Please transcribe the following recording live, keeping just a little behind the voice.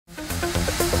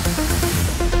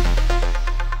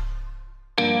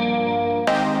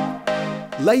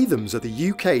Lathams are the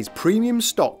UK's premium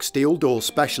stock steel door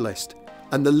specialist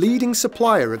and the leading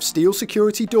supplier of steel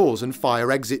security doors and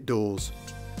fire exit doors.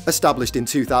 Established in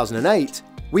 2008,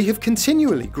 we have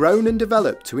continually grown and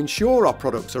developed to ensure our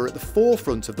products are at the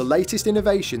forefront of the latest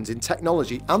innovations in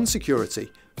technology and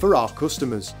security for our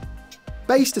customers.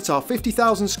 Based at our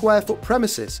 50,000 square foot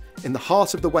premises in the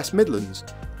heart of the West Midlands,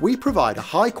 we provide a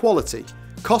high quality,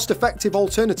 cost-effective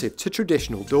alternative to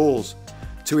traditional doors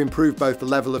to improve both the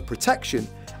level of protection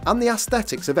and the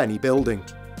aesthetics of any building.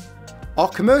 Our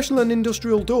commercial and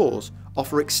industrial doors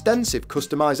offer extensive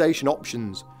customisation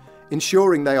options,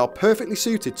 ensuring they are perfectly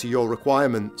suited to your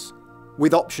requirements.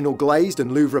 With optional glazed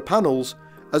and louvre panels,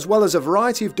 as well as a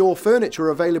variety of door furniture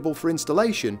available for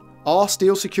installation, our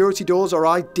steel security doors are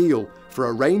ideal for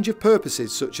a range of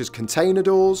purposes such as container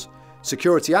doors,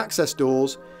 security access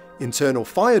doors, internal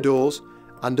fire doors,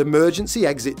 and emergency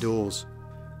exit doors.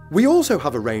 We also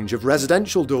have a range of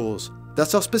residential doors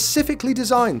that are specifically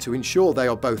designed to ensure they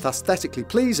are both aesthetically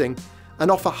pleasing and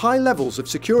offer high levels of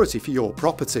security for your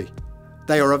property.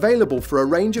 They are available for a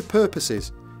range of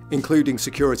purposes, including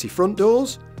security front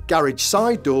doors, garage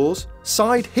side doors,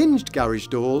 side hinged garage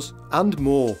doors, and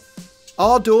more.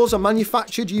 Our doors are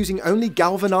manufactured using only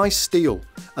galvanised steel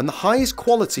and the highest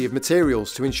quality of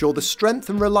materials to ensure the strength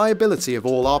and reliability of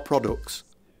all our products.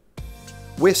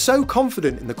 We're so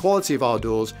confident in the quality of our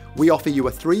doors, we offer you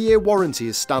a 3-year warranty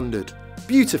as standard.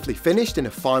 Beautifully finished in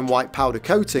a fine white powder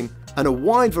coating and a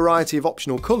wide variety of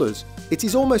optional colours, it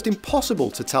is almost impossible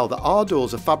to tell that our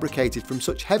doors are fabricated from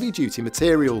such heavy-duty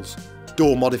materials.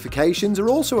 Door modifications are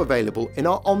also available in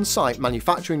our on-site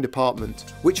manufacturing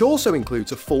department, which also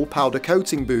includes a full powder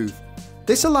coating booth.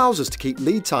 This allows us to keep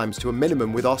lead times to a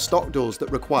minimum with our stock doors that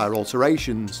require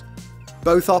alterations.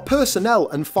 Both our personnel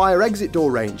and fire exit door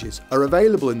ranges are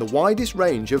available in the widest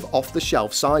range of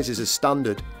off-the-shelf sizes as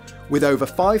standard, with over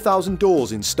 5,000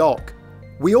 doors in stock.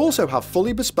 We also have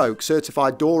fully bespoke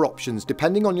certified door options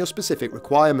depending on your specific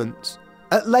requirements.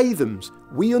 At Latham's,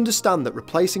 we understand that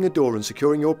replacing a door and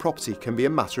securing your property can be a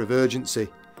matter of urgency.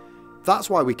 That's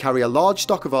why we carry a large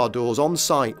stock of our doors on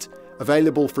site,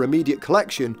 available for immediate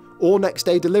collection or next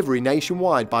day delivery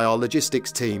nationwide by our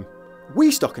logistics team. We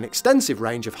stock an extensive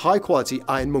range of high quality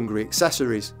ironmongery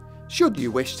accessories, should you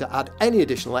wish to add any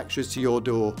additional extras to your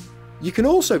door. You can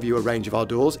also view a range of our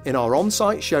doors in our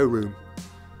on-site showroom.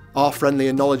 Our friendly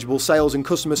and knowledgeable sales and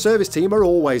customer service team are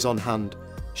always on hand,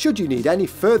 should you need any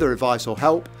further advice or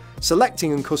help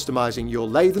selecting and customising your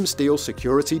Latham Steel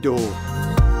security door.